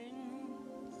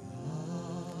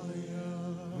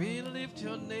We lift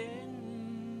your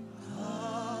name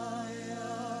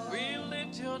higher. We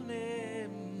lift your name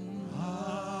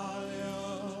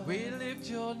higher. We lift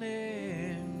your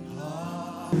name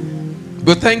higher.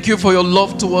 We thank you for your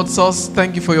love towards us.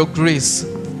 Thank you for your grace.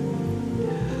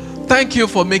 Thank you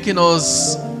for making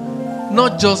us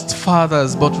not just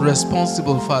fathers, but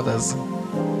responsible fathers.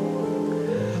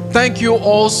 Thank you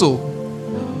also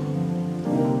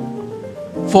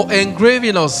for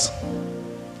engraving us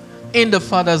in the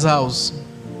Father's house.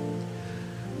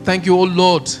 Thank you, O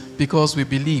Lord, because we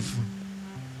believe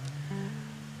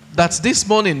that this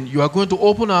morning you are going to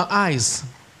open our eyes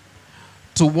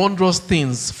to wondrous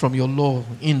things from your law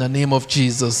in the name of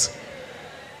Jesus.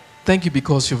 Thank you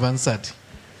because you've answered.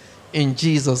 In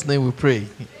Jesus' name we pray.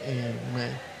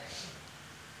 Amen.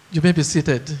 You may be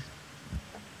seated.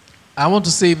 I want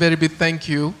to say a very big thank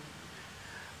you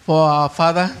for our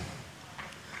father,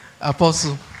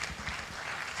 Apostle,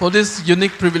 for this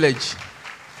unique privilege.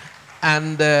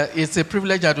 And it's a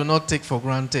privilege I do not take for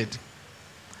granted.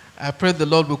 I pray the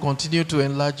Lord will continue to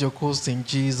enlarge your coast in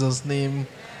Jesus' name.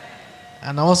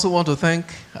 And I also want to thank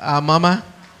our mama.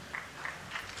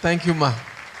 Thank you, ma,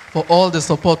 for all the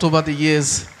support over the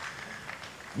years.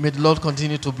 May the Lord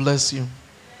continue to bless you.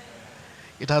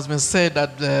 It has been said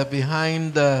that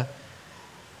behind a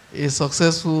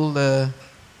successful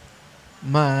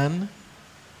man,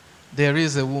 there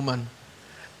is a woman.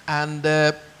 And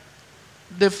the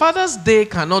Father's Day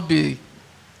cannot be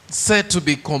said to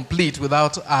be complete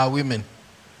without our women.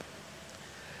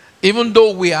 Even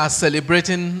though we are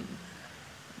celebrating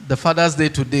the Father's Day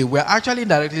today, we're actually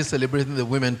directly celebrating the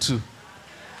women too.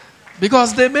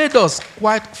 Because they made us,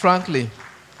 quite frankly.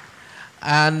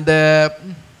 And I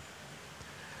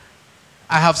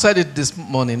have said it this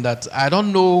morning that I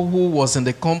don't know who was in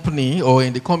the company or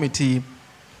in the committee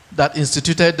that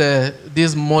instituted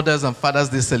these Mothers and Fathers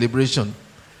Day celebration.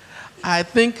 I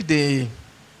think they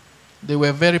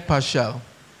were very partial.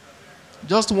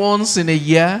 Just once in a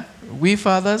year, we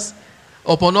fathers,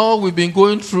 upon all we've been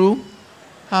going through,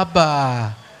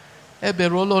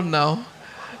 roll on now.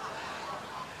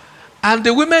 And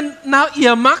the women now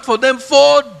earmarked for them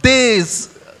 4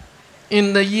 days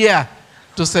in the year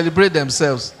to celebrate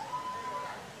themselves.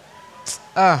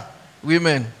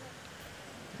 Women.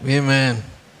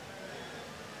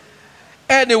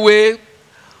 Anyway,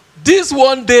 this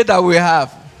one day that we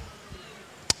have,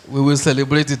 we will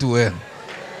celebrate it well.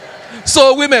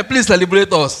 So women, please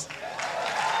celebrate us.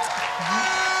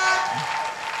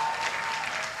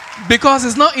 Because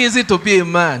it's not easy to be a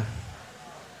man.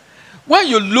 When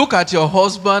you look at your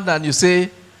husband and you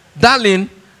say, darling,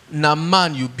 na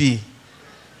man you be.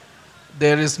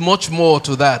 There is much more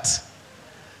to that.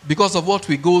 Because of what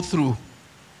we go through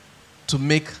to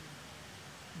make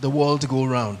the world go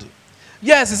round.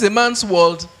 Yes, it's a man's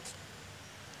world.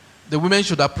 The women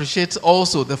should appreciate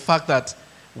also the fact that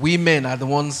we men are the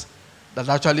ones that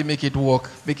actually make it work,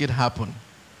 make it happen.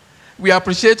 We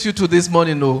appreciate you too this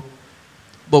morning, no,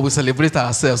 but we celebrate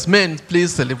ourselves. Men,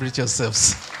 please celebrate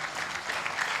yourselves.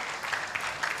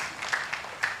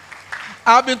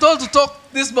 I've been told to talk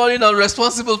this morning on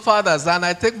responsible fathers, and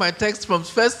I take my text from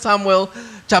 1 Samuel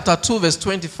chapter 2, verse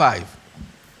 25.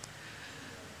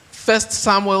 1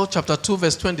 Samuel chapter 2,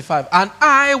 verse 25. And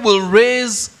I will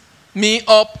raise me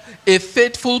up a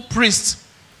faithful priest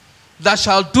that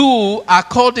shall do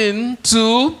according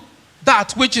to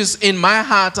that which is in my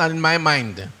heart and in my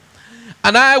mind.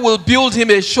 And I will build him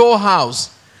a sure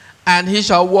house, and he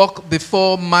shall walk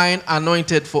before mine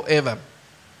anointed forever.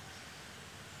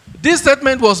 This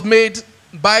statement was made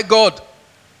by God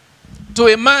to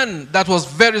a man that was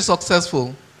very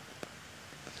successful.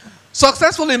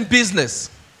 Successful in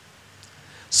business.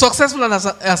 Successful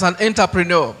as an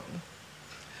entrepreneur.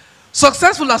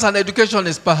 Successful as an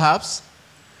educationist, perhaps.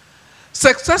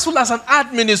 Successful as an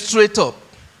administrator.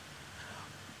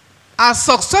 As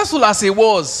successful as he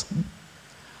was,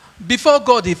 before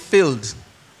God he failed.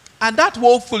 And that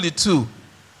woefully too.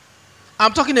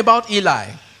 I'm talking about Eli.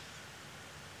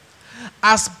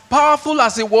 As powerful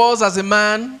as he was as a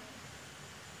man,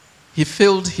 he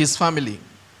failed his family.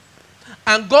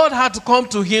 And God had to come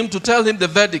to him to tell him the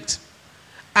verdict.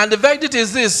 And the verdict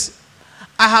is this: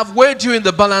 I have weighed you in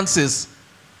the balances,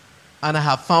 and I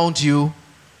have found you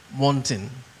wanting.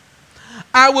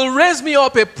 I will raise me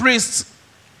up a priest,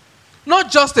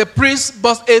 not just a priest,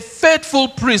 but a faithful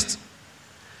priest,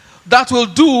 that will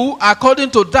do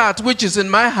according to that which is in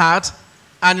my heart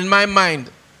and in my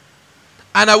mind.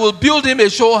 And I will build him a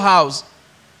sure house.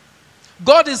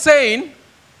 God is saying,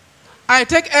 I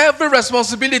take every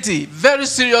responsibility very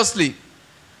seriously,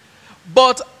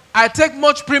 but I take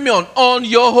much premium on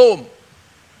your home.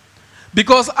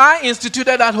 Because I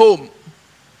instituted that home.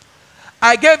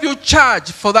 I gave you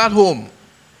charge for that home.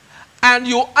 And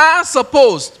you are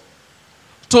supposed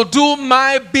to do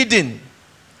my bidding.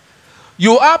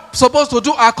 You are supposed to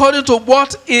do according to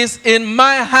what is in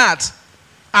my heart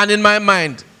and in my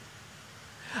mind.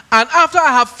 And after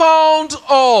I have found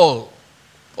all,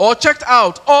 or checked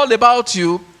out all about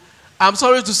you, I'm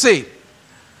sorry to say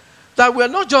that we are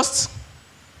not just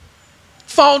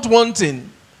found wanting,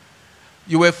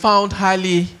 you were found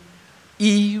highly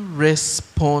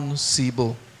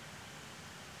irresponsible.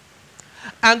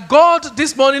 And God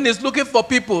this morning is looking for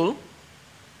people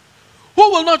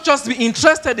who will not just be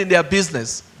interested in their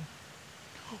business,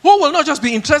 who will not just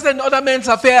be interested in other men's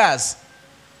affairs,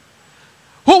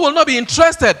 who will not be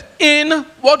interested in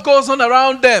what goes on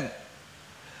around them.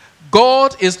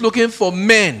 God is looking for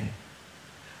men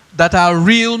that are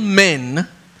real men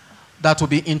that will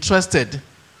be interested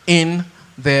in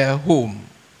their home.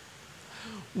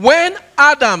 When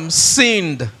Adam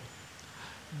sinned,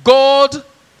 God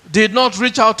did not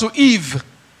reach out to Eve.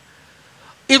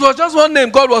 It was just one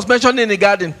name God was mentioning in the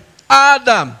garden.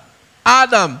 Adam,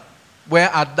 Adam, where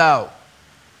art thou?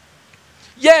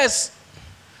 Yes,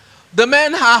 the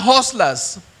men are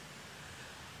hustlers.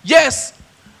 Yes,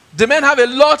 the men have a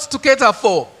lot to cater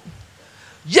for.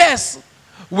 Yes,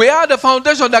 we are the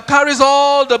foundation that carries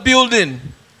all the building.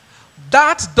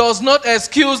 That does not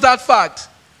excuse that fact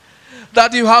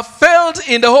that you have failed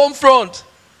in the home front.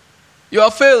 You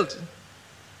have failed.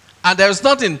 And there is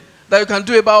nothing that you can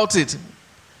do about it.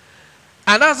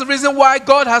 And that's the reason why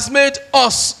God has made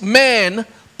us men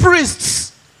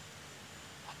priests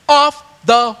of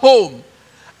the home.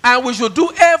 And we should do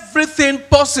everything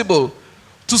possible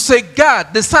to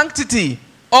safeguard the sanctity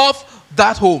of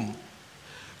that home.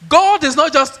 God is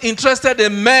not just interested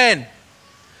in men.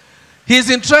 He's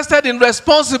interested in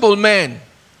responsible men.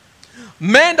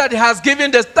 Men that he has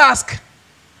given the task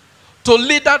to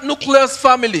lead that nucleus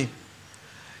family.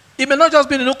 It may not just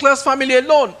be the nucleus family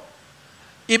alone.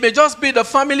 It may just be the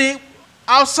family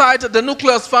outside the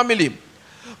nucleus family.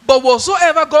 But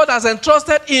whatsoever God has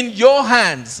entrusted in your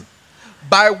hands,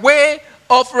 by way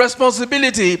of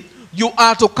responsibility, you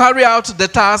are to carry out the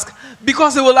task,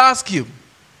 because he will ask you.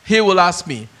 He will ask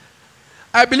me.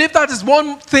 I believe that is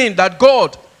one thing that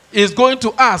God is going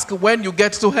to ask when you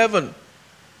get to heaven.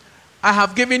 I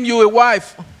have given you a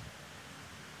wife.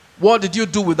 What did you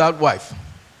do with that wife?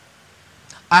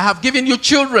 I have given you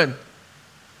children.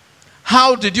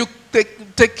 How did you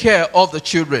take care of the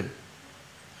children?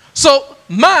 So,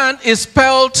 man is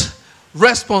spelled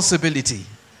responsibility.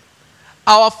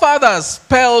 Our fathers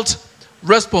spelled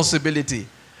responsibility.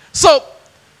 So,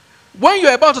 when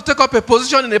you're about to take up a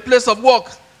position in a place of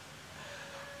work,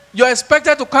 you're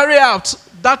expected to carry out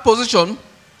that position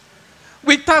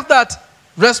without that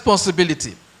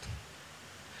responsibility.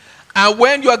 And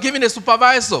when you are given a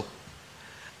supervisor,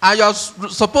 and you're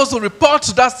supposed to report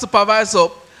to that supervisor,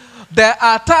 there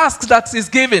are tasks that is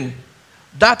given.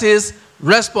 That is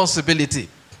responsibility.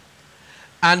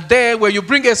 And there, when you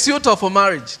bring a suitor for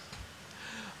marriage,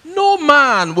 no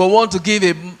man will want to give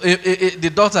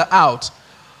the daughter out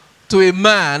to a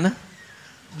man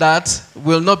that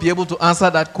will not be able to answer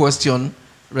that question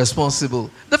responsible.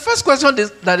 The first question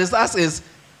that is asked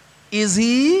is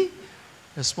he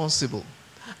responsible?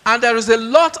 And there is a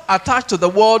lot attached to the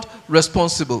word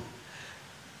responsible.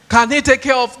 Can he take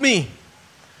care of me?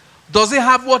 Does he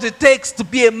have what it takes to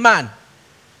be a man?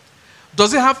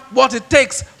 Does he have what it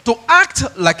takes to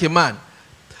act like a man?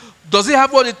 Does he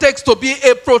have what it takes to be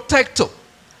a protector?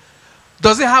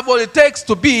 Does he have what it takes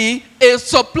to be a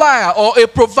supplier or a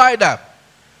provider?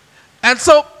 And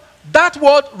so that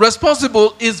word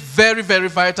responsible is very, very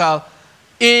vital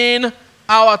in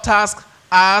our task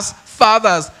as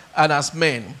fathers and as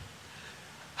men.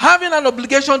 Having an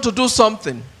obligation to do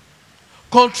something,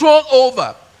 control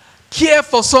over, care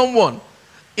for someone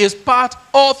is part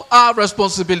of our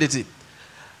responsibility.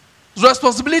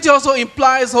 Responsibility also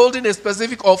implies holding a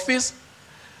specific office.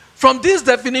 From these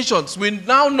definitions, we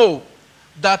now know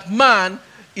that man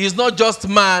is not just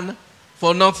man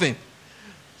for nothing.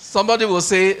 Somebody will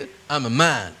say, I'm a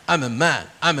man, I'm a man,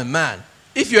 I'm a man.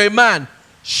 If you're a man,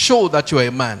 show that you're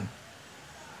a man.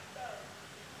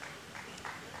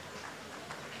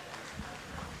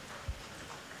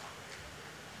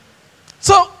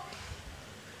 So,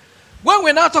 when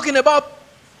we're now talking about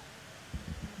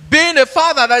being a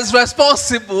father that is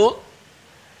responsible,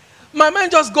 my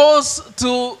mind just goes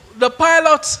to the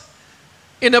pilot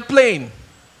in a plane.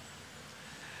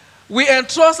 We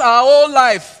entrust our whole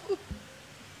life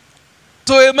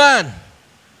to a man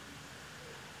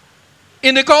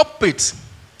in the cockpit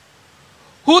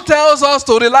who tells us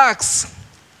to relax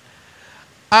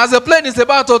As the plane is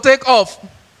about to take off,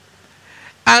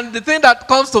 and the thing that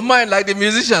comes to mind, like the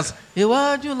musicians, you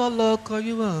are you love,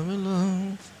 you are me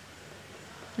love.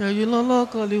 Yeah, you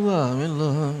love, you are me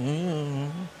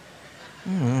love.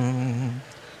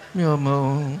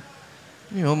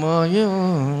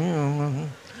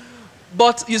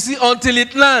 But you see, until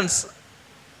it lands,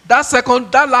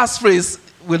 that last phrase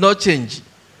will not change.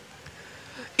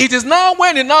 It is now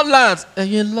when it now lands.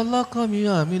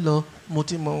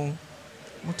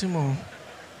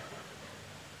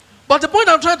 But the point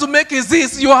I'm trying to make is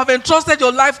this: you have entrusted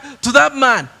your life to that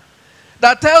man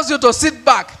that tells you to sit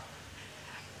back.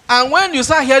 And when you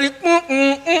start hearing,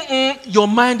 your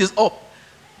mind is up.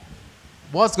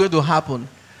 What's going to happen?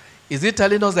 Is it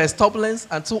telling us there's turbulence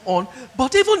and so on?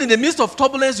 But even in the midst of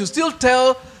turbulence, you still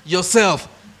tell yourself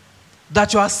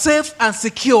that you are safe and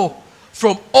secure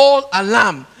from all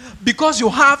alarm because you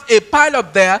have a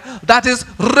pilot there that is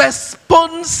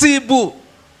responsible.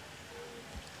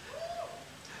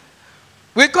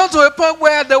 We come to a point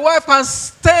where the wife can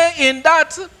stay in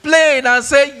that plane and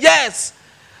say, yes,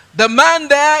 the man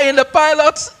there in the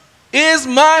pilot is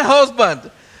my husband.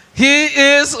 He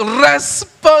is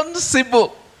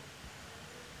responsible.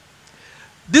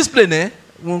 This plane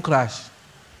won't crash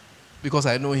because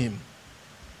I know him.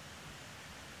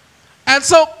 And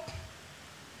so,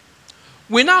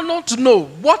 we now want to know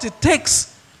what it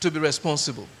takes to be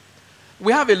responsible.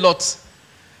 We have a lot,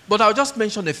 but I'll just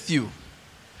mention a few.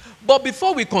 But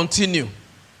before we continue,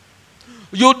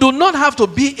 you do not have to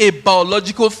be a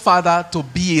biological father to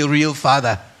be a real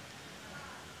father.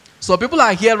 So people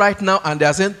are here right now and they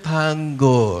are saying, thank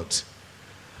God.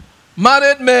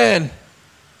 Married men,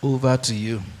 over to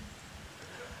you.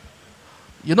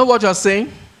 You know what you're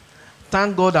saying?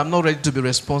 Thank God I'm not ready to be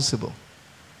responsible.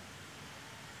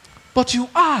 But you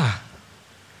are.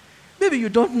 Maybe you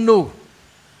don't know.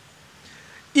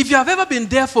 If you have ever been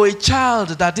there for a child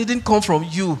that didn't come from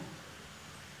you,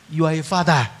 you are a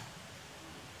father.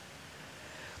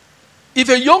 If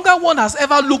a younger one has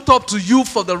ever looked up to you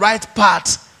for the right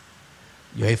path,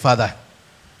 you're a father.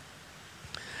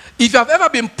 If you have ever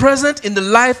been present in the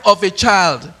life of a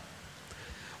child,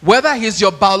 whether he's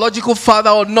your biological father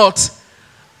or not,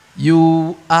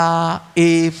 you are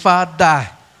a father.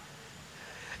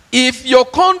 If your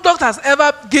conduct has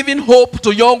ever given hope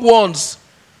to young ones,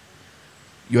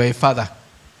 you're a father.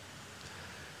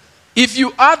 If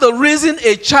you are the reason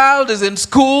a child is in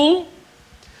school,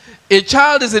 a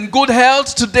child is in good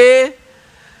health today,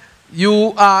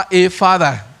 you are a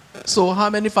father. So how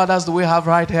many fathers do we have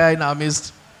right here in our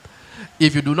midst?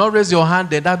 If you do not raise your hand,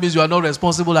 then that means you are not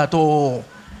responsible at all.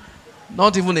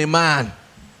 Not even a man.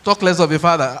 Talk less of a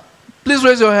father. Please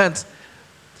raise your hands.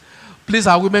 Please,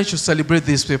 our women should celebrate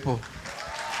these people.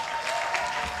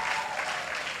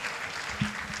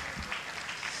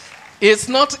 It's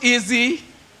not easy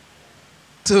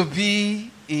to be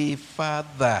a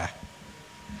father.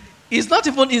 It's not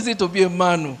even easy to be a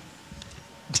man.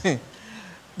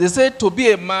 They say to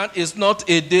be a man is not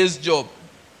a day's job.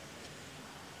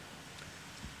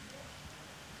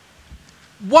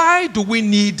 Why do we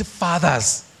need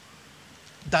fathers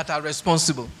that are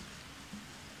responsible?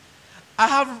 I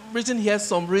have written here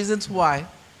some reasons why.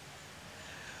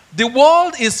 The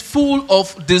world is full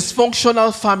of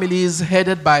dysfunctional families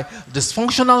headed by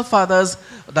dysfunctional fathers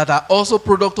that are also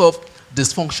product of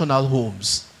dysfunctional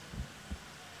homes.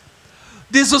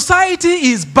 The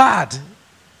society is bad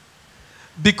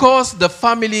because the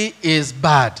family is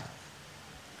bad.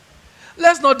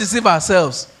 Let's not deceive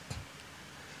ourselves.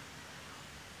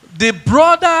 The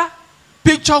broader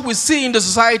picture we see in the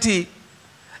society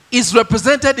is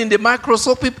represented in the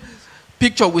microscopic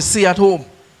picture we see at home.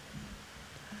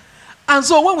 And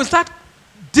so when we start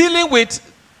dealing with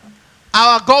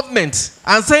our government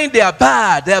and saying they are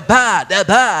bad, they're bad, they're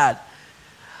bad,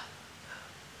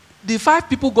 the 5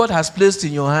 people God has placed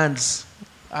in your hands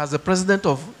as the president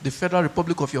of the Federal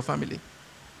Republic of your family,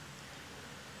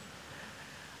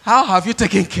 how have you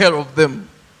taken care of them?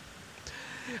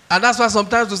 And that's why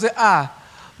sometimes we say,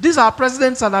 these are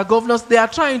presidents and our governors, they are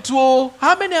trying to,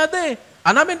 how many are they?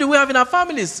 And how many do we have in our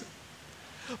families?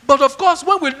 But of course,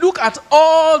 when we look at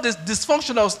all these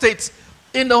dysfunctional states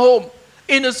in the home,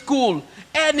 in the school,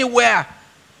 anywhere,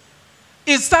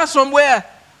 it starts from where?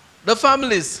 The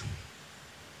families.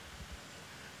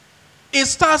 It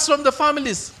starts from the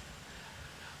families.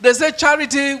 They say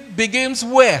charity begins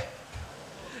where?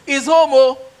 It's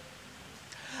home.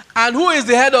 And who is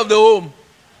the head of the home?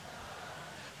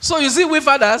 So you see, we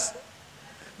fathers,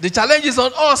 the challenge is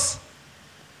on us.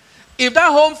 If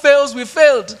that home fails, we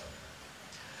failed.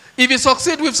 If you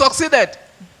succeed, we've succeeded.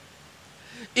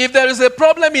 If there is a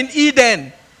problem in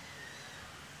Eden,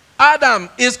 Adam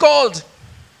is called.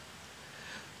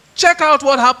 Check out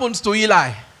what happens to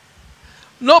Eli.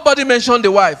 Nobody mentioned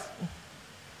the wife.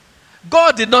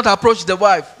 God did not approach the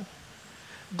wife.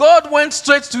 God went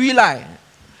straight to Eli.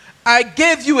 I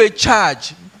gave you a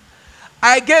charge.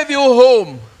 I gave you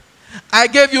home. I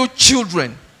gave you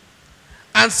children.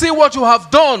 And see what you have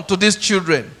done to these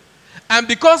children. And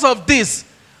because of this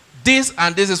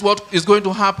and this is what is going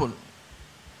to happen.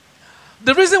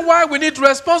 The reason why we need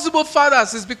responsible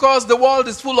fathers is because the world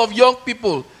is full of young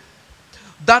people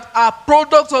that are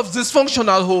products of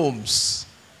dysfunctional homes.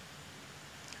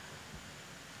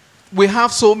 We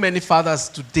have so many fathers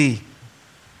today,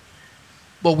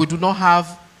 but we do not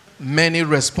have many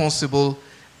responsible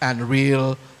and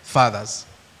real fathers.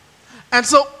 And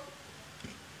so,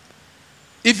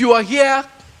 if you are here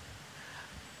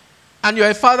and you're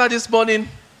a father this morning,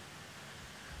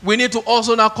 we need to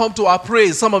also now come to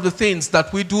appraise some of the things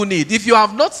that we do need. If you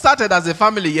have not started as a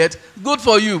family yet, good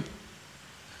for you.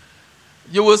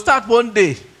 You will start one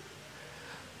day.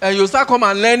 And you'll start coming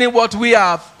and learning what we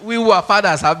who are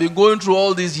fathers have been going through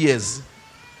all these years.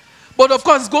 But of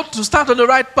course, it's good to start on the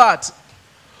right path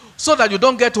so that you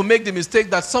don't get to make the mistake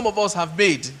that some of us have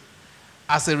made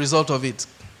as a result of it.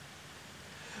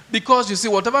 Because you see,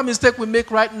 whatever mistake we make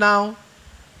right now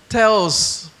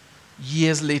tells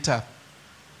years later.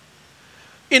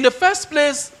 In the first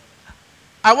place,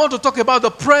 I want to talk about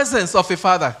the presence of a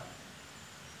father.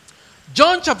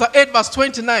 John chapter 8 verse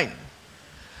 29.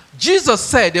 Jesus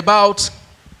said about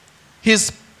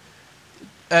his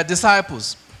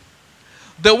disciples,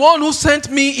 the one who sent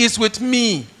me is with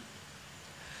me.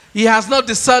 He has not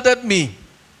deserted me.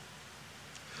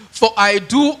 For I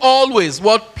do always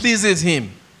what pleases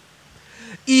him.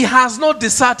 He has not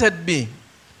deserted me.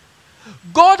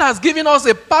 God has given us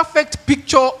a perfect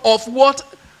picture of what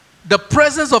the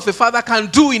presence of a father can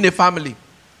do in a family.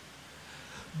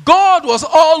 God was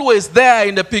always there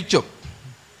in the picture.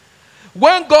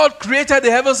 When God created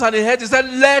the heavens and the earth, he said,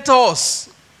 let us.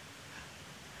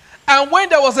 And when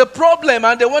there was a problem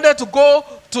and they wanted to go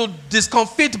to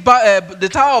discomfit the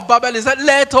Tower of Babel, he said,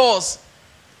 let us.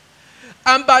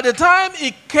 And by the time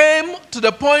he came to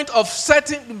the point of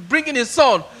bringing his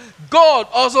son, God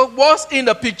also was in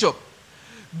the picture.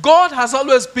 God has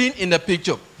always been in the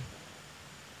picture.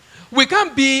 We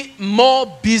can't be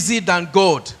more busy than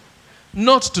God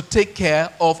not to take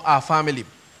care of our family,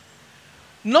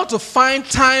 not to find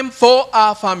time for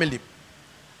our family.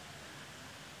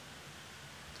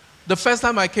 The first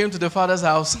time I came to the father's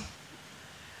house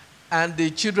and the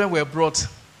children were brought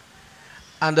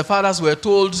and the fathers were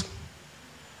told,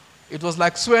 it was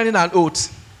like swearing an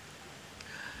oath,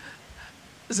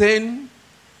 saying,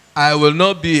 I will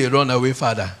not be a runaway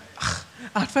father.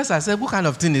 At first I said, what kind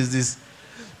of thing is this?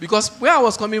 Because where I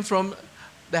was coming from,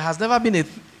 there has never been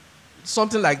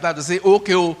something like that to say,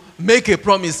 okay, make a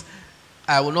promise,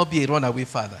 I will not be a runaway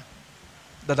father,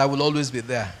 that I will always be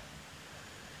there.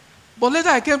 But later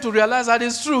I came to realize that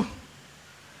it's true.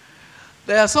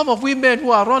 There are some of we men who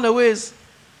are runaways.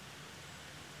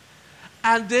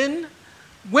 And then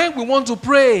when we want to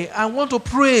pray and want to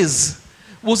praise,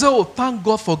 we'll say, oh, thank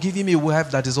God for giving me a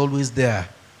wife that is always there.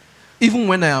 Even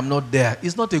when I am not there.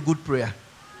 It's not a good prayer.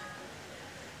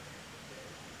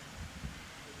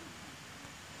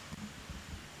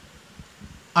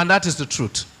 And that is the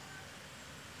truth.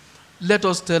 Let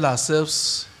us tell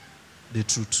ourselves the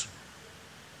truth.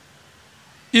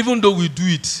 Even though we do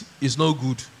it, it's not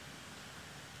good.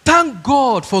 Thank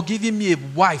God for giving me a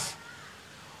wife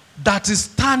that is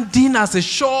standing as a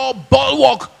sure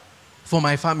bulwark for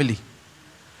my family.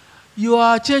 You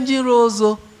are changing roles,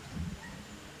 though.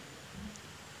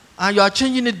 And you are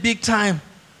changing it big time.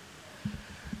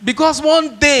 Because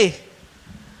one day,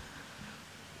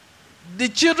 the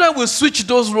children will switch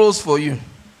those roles for you.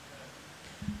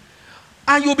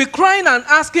 And you'll be crying and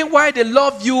asking why they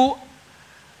love you,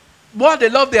 why they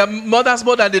love their mothers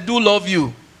more than they do love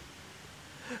you.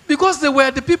 Because they were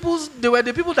the people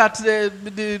that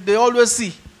they always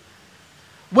see.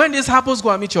 When this happens, go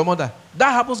and meet your mother.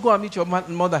 That happens, go and meet your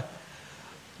mother.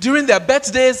 During their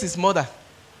birthdays, it's mother.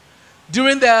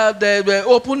 During their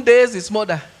open days, it's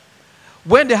mother.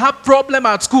 When they have problem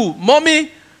at school,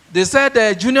 mommy, they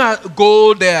said, Junior,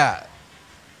 go there.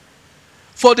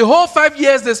 For the whole 5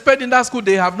 years they spent in that school,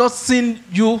 they have not seen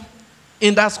you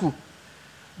in that school.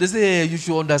 They say, hey, you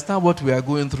should understand what we are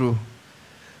going through.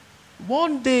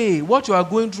 One day, what you are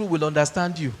going through will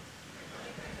understand you.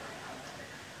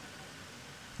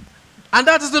 And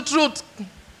that is the truth.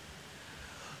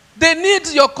 They need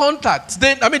your contact.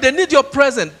 They need your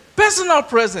presence, personal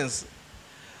presence.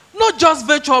 Not just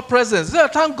virtual presence.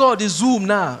 Thank God it's Zoom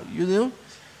now, you know.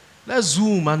 Let's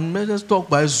Zoom and let's talk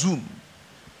by Zoom.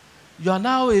 You are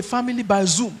now a family by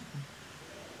Zoom.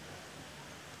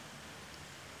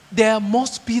 There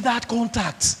must be that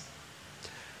contact.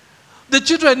 The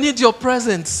children need your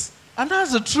presence. And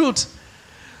that's the truth.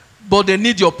 But they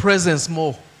need your presence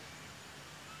more.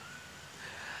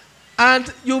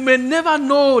 And you may never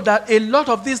know that a lot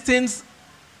of these things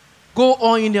go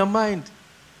on in your mind.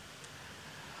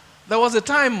 There was a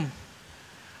time,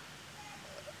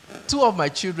 two of my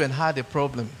children had a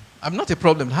problem. I'm not a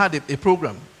problem, had a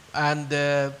program. And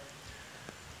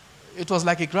it was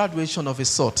like a graduation of a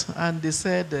sort. And they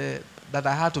said that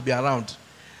I had to be around.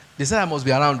 They said I must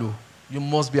be around. Oh. You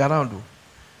must be around. Oh.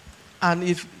 And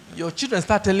if your children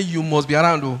start telling you must be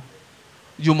around, oh,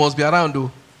 you must be around,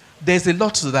 oh, there's a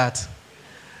lot to that.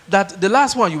 That the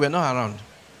last one you were not around.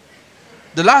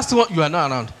 The last one you are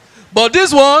not around. But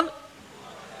this one,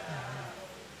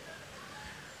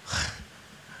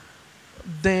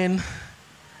 then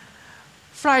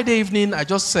Friday evening I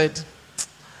just said,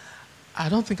 I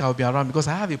don't think I'll be around because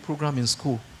I have a program in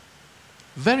school.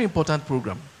 Very important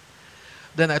program.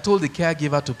 Then I told the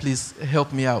caregiver to please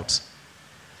help me out.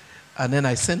 And then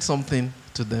I sent something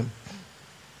to them.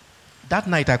 That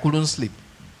night I couldn't sleep.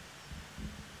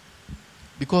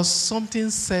 Because something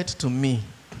said to me,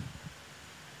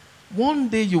 one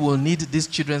day you will need these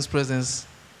children's presence.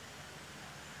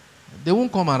 They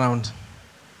won't come around.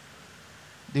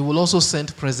 They will also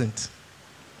send present.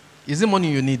 Is it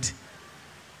money you need?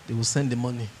 They will send the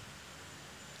money.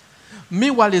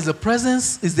 Meanwhile, it's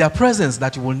their presence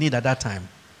that you will need at that time.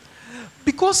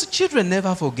 Because children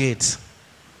never forget.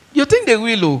 You think they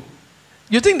will, oh?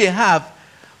 You think they have?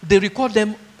 They record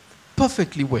them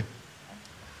perfectly well.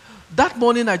 That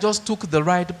morning, I just took the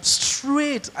ride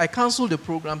straight. I canceled the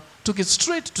program, took it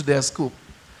straight to their school.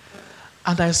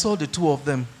 And I saw the two of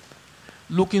them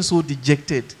looking so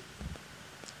dejected.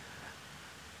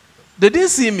 They didn't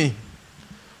see me,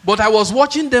 but I was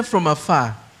watching them from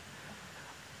afar.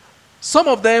 Some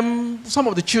of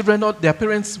the children, their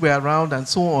parents were around and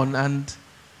so on, and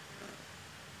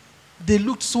they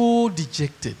looked so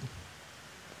dejected.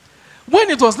 When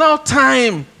it was now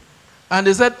time, and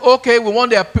they said, okay, we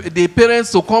want their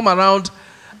parents to come around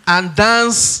and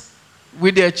dance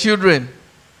with their children,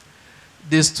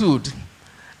 they stood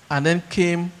and then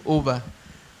came over.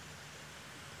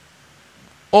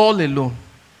 All alone.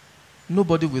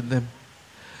 Nobody with them.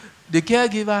 The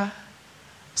caregiver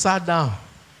sat down.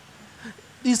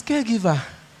 This caregiver,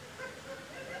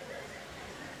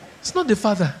 it's not the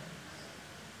father.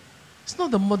 It's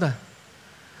not the mother.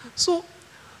 So,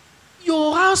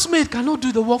 your housemate cannot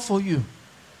do the work for you.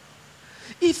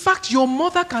 In fact, your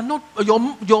mother cannot,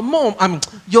 your mom,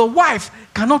 your wife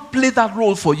cannot play that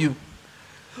role for you.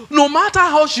 No matter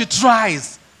how she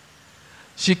tries,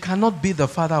 she cannot be the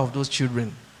father of those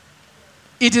children.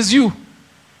 It is you.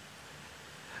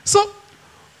 So,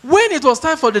 when it was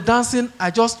time for the dancing, I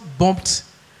just bumped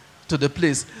to the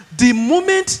place. The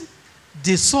moment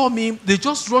they saw me, they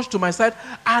just rushed to my side,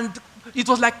 and it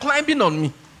was like climbing on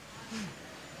me.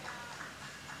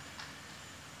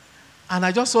 And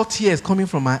I just saw tears coming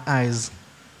from my eyes.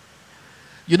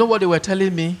 You know what they were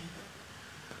telling me?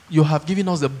 You have given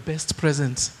us the best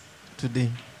present today.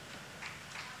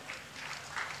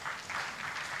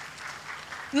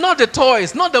 Not the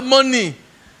toys, not the money,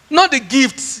 not the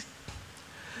gifts.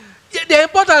 Yeah, they're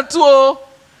important too.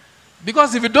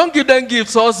 Because if you don't give them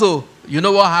gifts also, you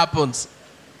know what happens.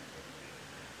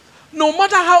 No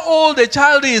matter how old the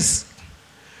child is,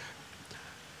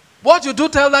 what you do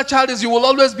tell that child is you will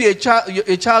always be a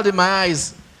child in my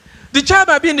eyes. The child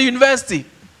might be in the university.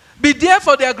 Be there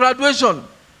for their graduation.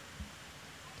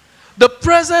 The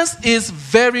presence is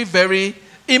very, very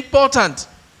important.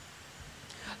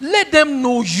 Let them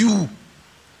know you.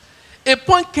 A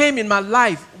point came in my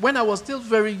life when I was still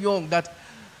very young that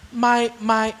my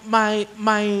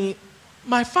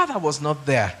father was not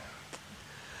there.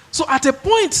 So at a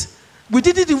point, we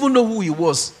didn't even know who he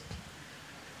was.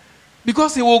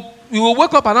 Because he will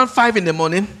wake up around 5 in the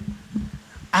morning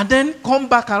and then come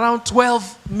back around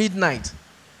 12 midnight.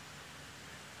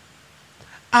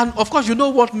 And of course, you know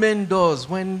what men does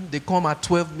when they come at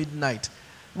 12 midnight.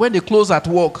 When they close at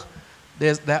work,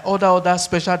 there are other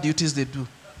special duties they do.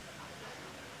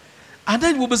 And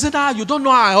then we'll be saying, you don't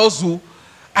know how I hustle.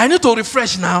 I need to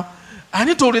refresh now. I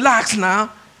need to relax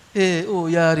now. Hey, oh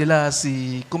yeah, relax.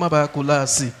 Come back,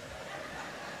 relax.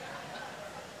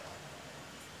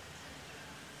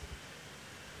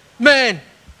 Men,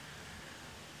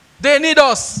 they need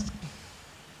us.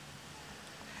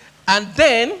 And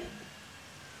then,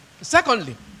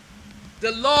 secondly,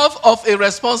 the love of a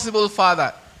responsible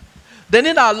father. They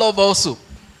need our love also.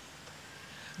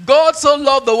 God so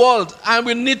loved the world, and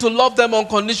we need to love them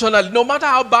unconditionally, no matter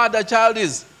how bad the child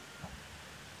is.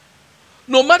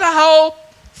 No matter how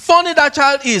funny that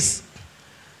child is.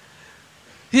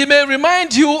 He may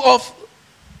remind you of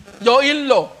your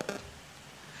in-law.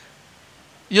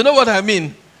 You know what I mean?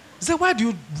 You say, why do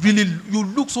you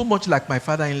look so much like my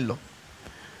father-in-law?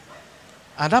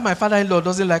 And that my father-in-law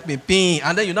doesn't like me. Ping.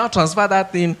 And then you now transfer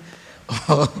that thing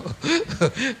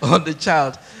on the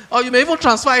child. Or you may even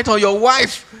transfer it on your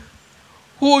wife,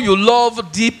 who you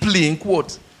love deeply, in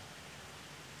quote.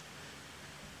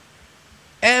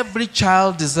 Every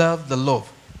child deserves the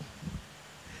love.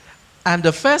 And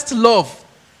the first love,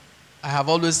 I have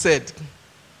always said,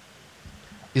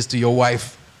 is to your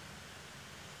wife.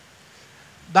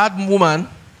 That woman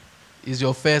is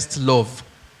your first love.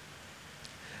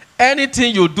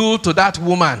 Anything you do to that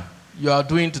woman, you are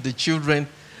doing to the children.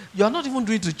 You are not even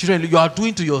doing to the children, you are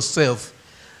doing to yourself.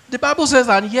 The Bible says,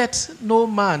 and yet no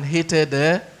man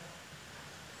hated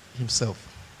himself.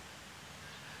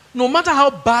 No matter how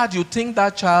bad you think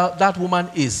that woman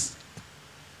is,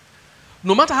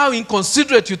 no matter how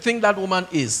inconsiderate you think that woman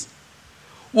is,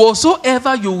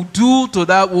 whatsoever you do to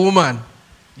that woman,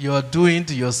 you are doing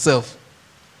to yourself.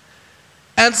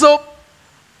 And so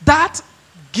that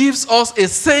gives us a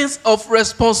sense of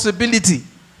responsibility.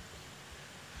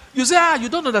 You say, you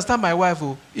don't understand my wife.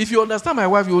 Oh. If you understand my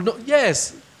wife, you will know.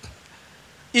 Yes.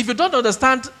 If you don't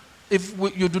understand,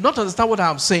 you do not understand what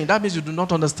I'm saying, that means you do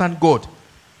not understand God.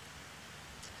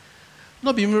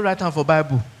 Not be me right hand for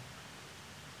Bible.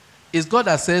 It's God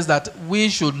that says that we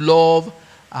should love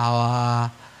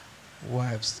our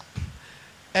wives.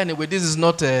 Anyway, this is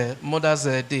not a Mother's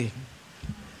Day.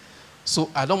 So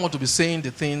I don't want to be saying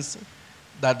the things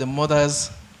that the mothers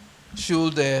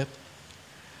should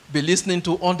be listening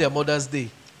to on their Mother's Day.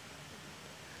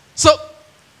 So,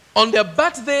 on their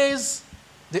birthdays,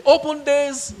 the open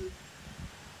days,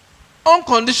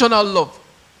 unconditional love.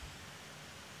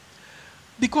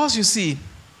 Because you see,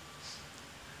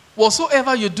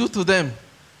 whatsoever you do to them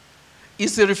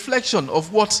is a reflection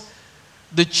of what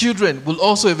the children will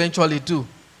also eventually do.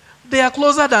 They are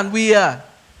closer than we are.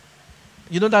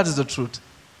 You know that is the truth.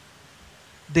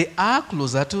 They are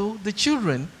closer to the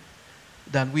children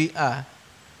than we are.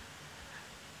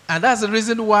 And that's the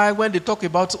reason why when they talk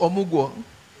about Omugwo,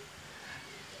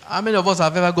 how many of us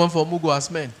have ever gone for Omugwo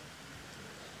as men?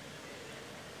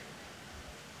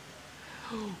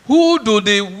 Who do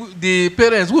the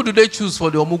parents, who do they choose for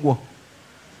the Omugwo?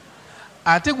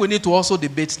 I think we need to also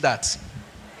debate that.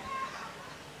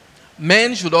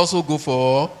 Men should also go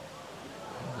for...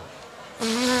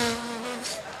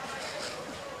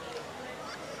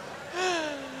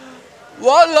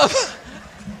 What love?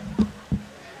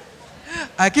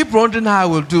 I keep wondering how I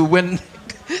will do when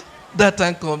that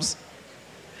time comes.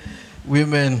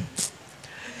 Women.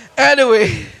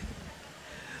 Anyway,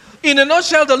 in a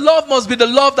nutshell, the love must be the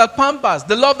love that pampers,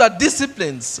 the love that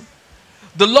disciplines,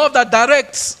 the love that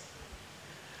directs,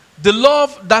 the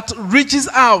love that reaches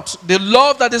out, the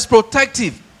love that is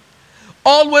protective,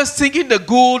 always seeking the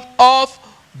good of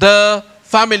the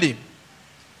family.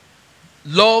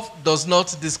 Love does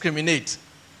not discriminate.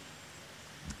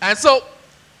 And so,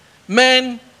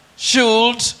 men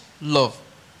should love.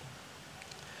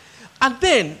 And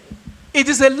then, it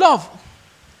is a love,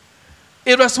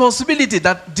 a responsibility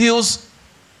that deals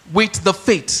with the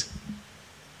faith.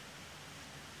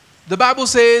 The Bible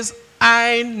says,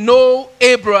 I know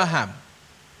Abraham.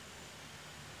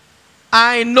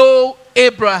 I know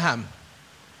Abraham.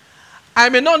 I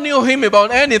may not know him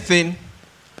about anything,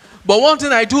 but one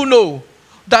thing I do know,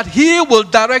 that he will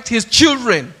direct his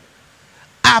children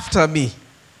after me.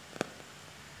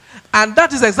 And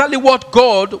that is exactly what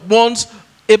God wants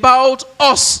about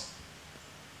us.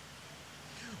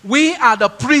 We are the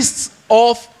priests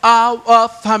of our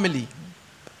family.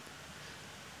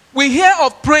 We hear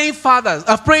of praying fathers,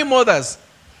 of praying mothers.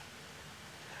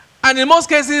 And in most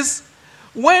cases,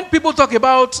 when people talk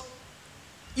about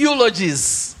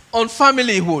eulogies on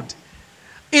familyhood,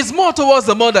 it's more towards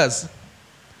the mothers.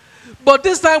 But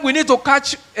this time we need to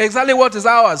catch exactly what is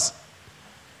ours.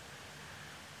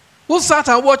 Who sat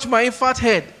and watched my infant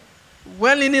head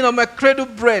when leaning on my cradle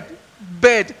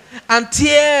bed and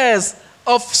tears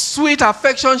of sweet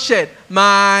affection shed?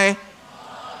 My...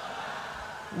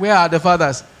 Where are the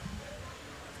fathers?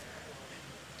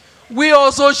 We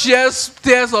also share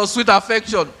tears of sweet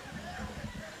affection.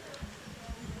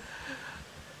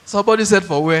 Somebody said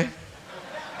for where?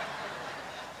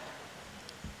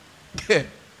 Okay.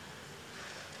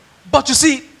 But you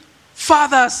see,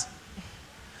 fathers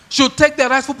should take their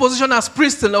rightful position as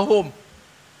priests in the home,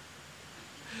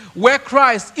 where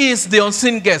Christ is the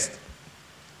unseen guest.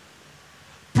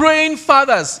 praying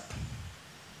fathers.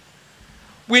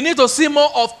 We need to see more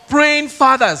of praying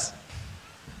fathers.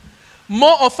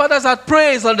 More of fathers that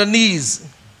prays on the knees.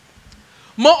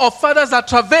 More of fathers that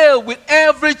travail with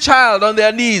every child on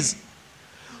their knees.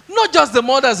 Not just the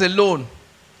mothers alone.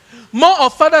 More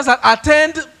of fathers that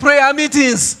attend prayer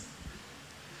meetings.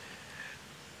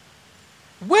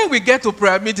 When we get to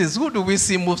prayer meetings, who do we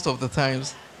see most of the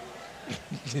times?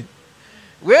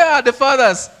 Where are the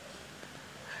fathers?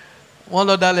 One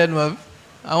other len,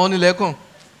 I want to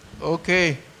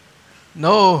okay.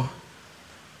 No.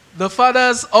 The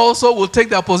fathers also will take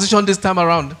their position this time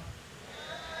around.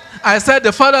 I said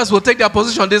the fathers will take their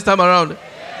position this time around.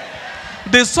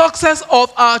 The success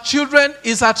of our children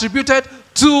is attributed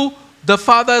to the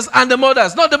fathers and the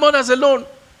mothers, not the mothers alone.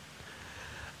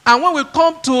 And when we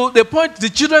come to the point the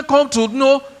children come to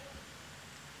know,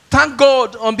 thank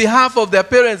God on behalf of their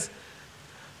parents,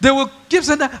 they will keep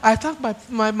saying that, I thank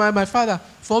my father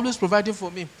for always providing for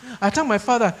me. I thank my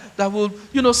father that will,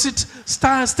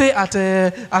 stay at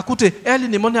Akute early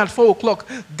in the morning at 4 o'clock,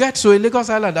 get to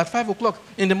Lagos Island at 5 o'clock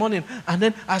in the morning, and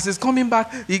then as he's coming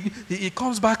back, he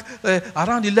comes back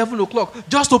around 11 o'clock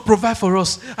just to provide for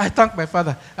us. I thank my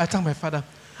father. I thank my father.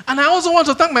 And I also want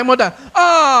to thank my mother.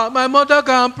 My mother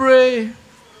can pray.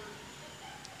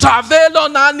 Travel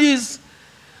on her knees.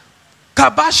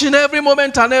 Kabashing every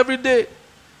moment and every day.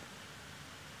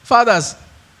 Fathers,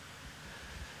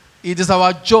 it is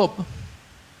our job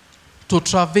to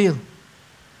travail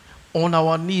on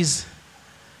our knees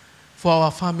for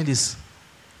our families.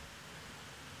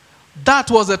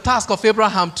 That was the task of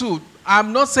Abraham too.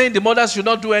 I'm not saying the mothers should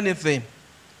not do anything.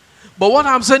 But what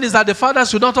I'm saying is that the fathers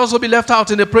should not also be left out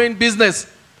in the praying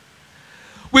business.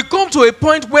 We come to a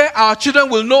point where our children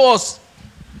will know us.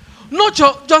 Not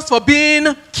just for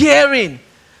being caring,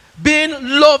 being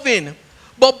loving,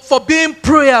 but for being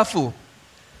prayerful.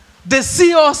 They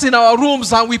see us in our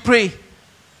rooms and we pray.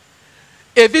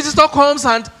 A visitor comes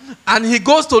and he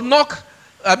goes to knock.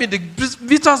 The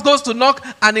visitor goes to knock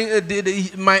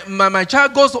and my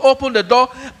child goes to open the door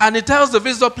and he tells the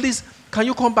visitor, please, can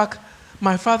you come back?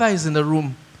 My father is in the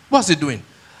room. What's he doing?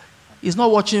 He's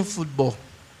not watching football.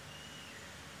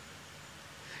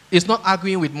 He's not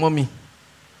arguing with mommy.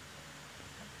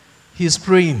 He's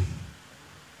praying.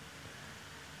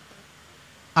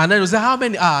 And then we say, how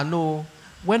many? No.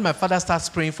 When my father starts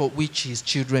praying for his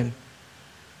children,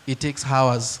 it takes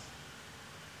hours.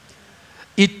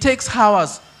 It takes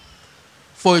hours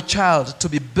for a child to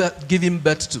be given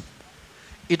birth to.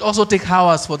 It also takes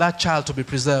hours for that child to be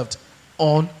preserved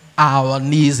on our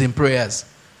knees in prayers.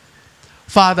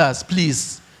 Fathers,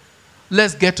 please,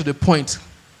 let's get to the point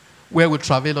where we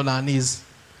travel on our knees.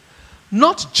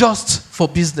 Not just for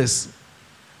business,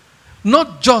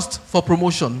 not just for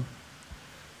promotion,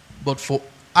 but for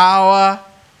our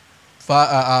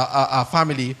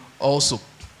family also.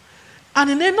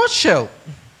 And in a nutshell,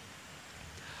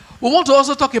 we want to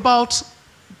also talk about,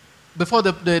 before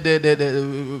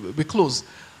we close,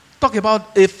 talk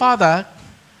about a father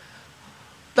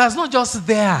that's not just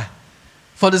there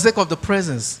for the sake of the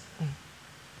presence,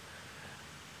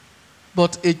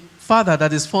 but a father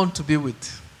that is fun to be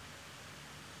with.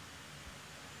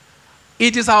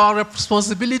 It is our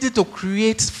responsibility to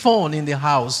create fun in the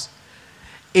house.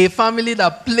 A family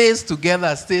that plays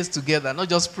together, stays together, not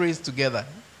just prays together.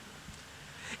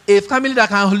 A family that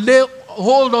can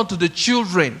hold on to the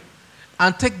children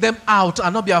and take them out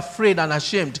and not be afraid and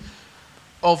ashamed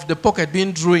of the pocket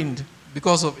being drained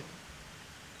because of it.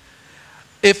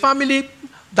 A family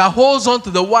that holds on to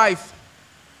the wife.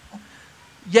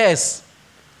 Yes.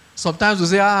 Sometimes we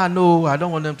say, no, I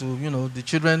don't want them to, the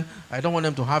children, I don't want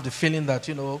them to have the feeling that,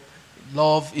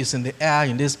 love is in the air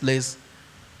in this place.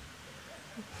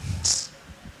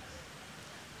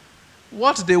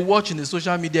 What they watch in the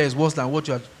social media is worse than what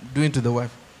you are doing to the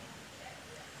wife.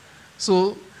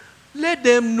 So, let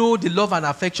them know the love and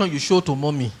affection you show to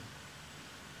mommy.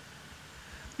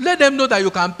 Let them know that you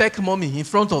can peck mommy in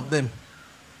front of them.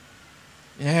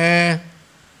 Yeah.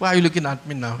 Why are you looking at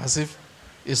me now as if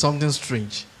it's something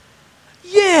strange?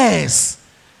 Yes.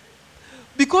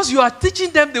 Because you are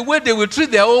teaching them the way they will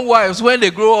treat their own wives when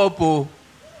they grow up. Oh.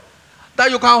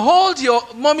 That you can hold your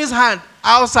mommy's hand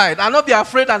outside and not be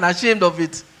afraid and ashamed of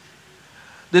it.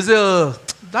 They say,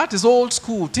 that is old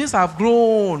school. Things have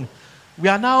grown. We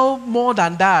are now more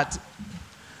than that.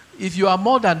 If you are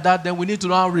more than that, then we need to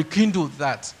now rekindle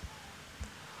that.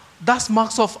 That's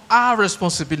marks of our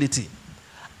responsibility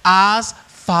as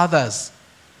fathers.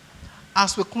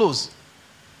 As we close,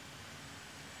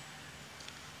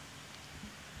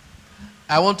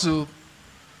 I want to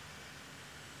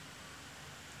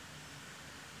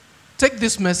take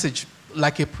this message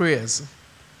like a prayer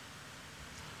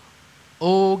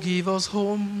Oh, give us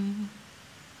home,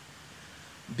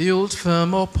 built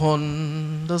firm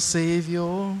upon the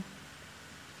Savior,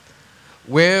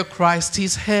 where Christ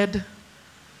is head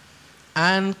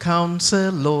and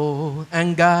counselor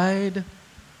and guide,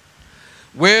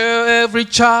 where every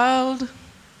child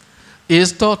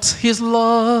is taught his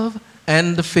love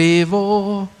and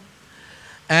favor,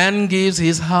 and gives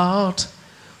his heart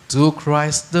to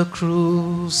Christ the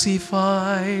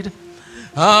crucified.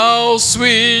 How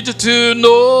sweet to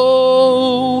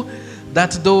know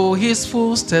that though his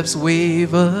footsteps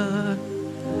waver,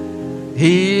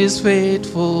 his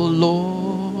faithful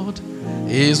Lord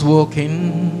is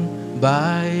walking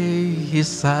by his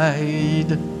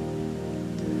side.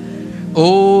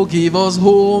 Oh, give us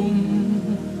home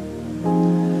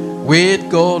with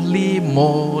godly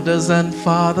mothers and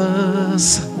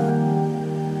fathers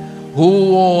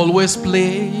who always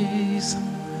place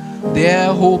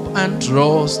their hope and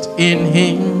trust in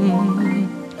him,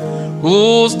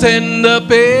 whose tender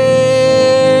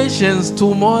patience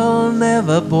turmoil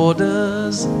never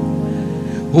borders,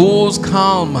 whose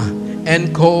calm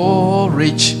and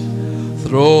courage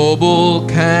trouble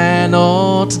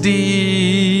cannot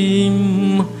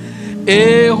dim.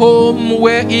 A home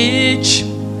where each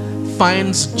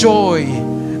finds joy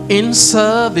in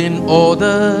serving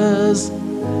others,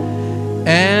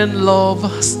 and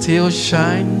love still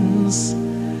shines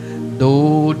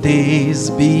though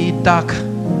days be dark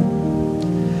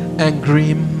and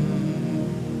grim.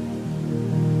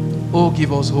 Oh,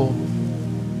 give us home.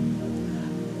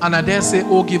 And I dare say,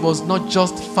 oh, give us not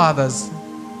just fathers,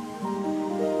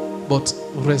 but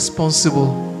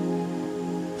responsible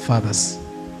fathers.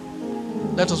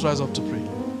 Let us rise up to pray.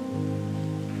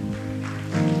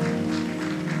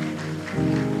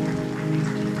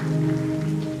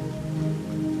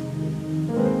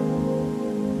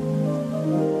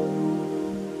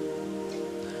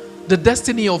 The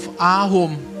destiny of our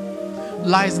home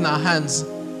lies in our hands.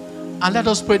 And let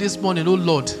us pray this morning, oh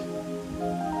Lord,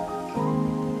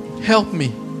 help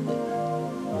me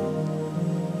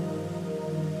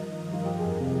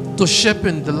to shape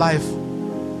the life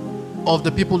of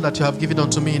the people that you have given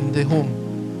unto me in the home.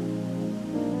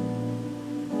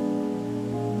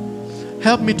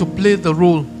 Help me to play the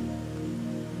role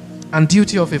and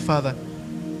duty of a father.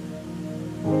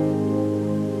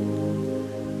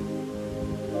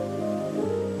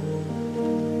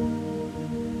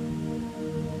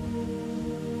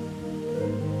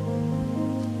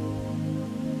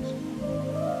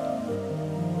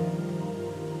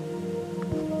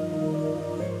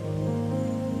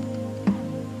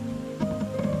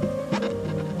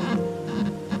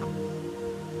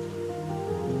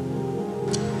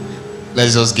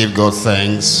 Let's just give God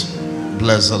thanks.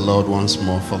 Bless the Lord once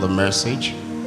more for the message.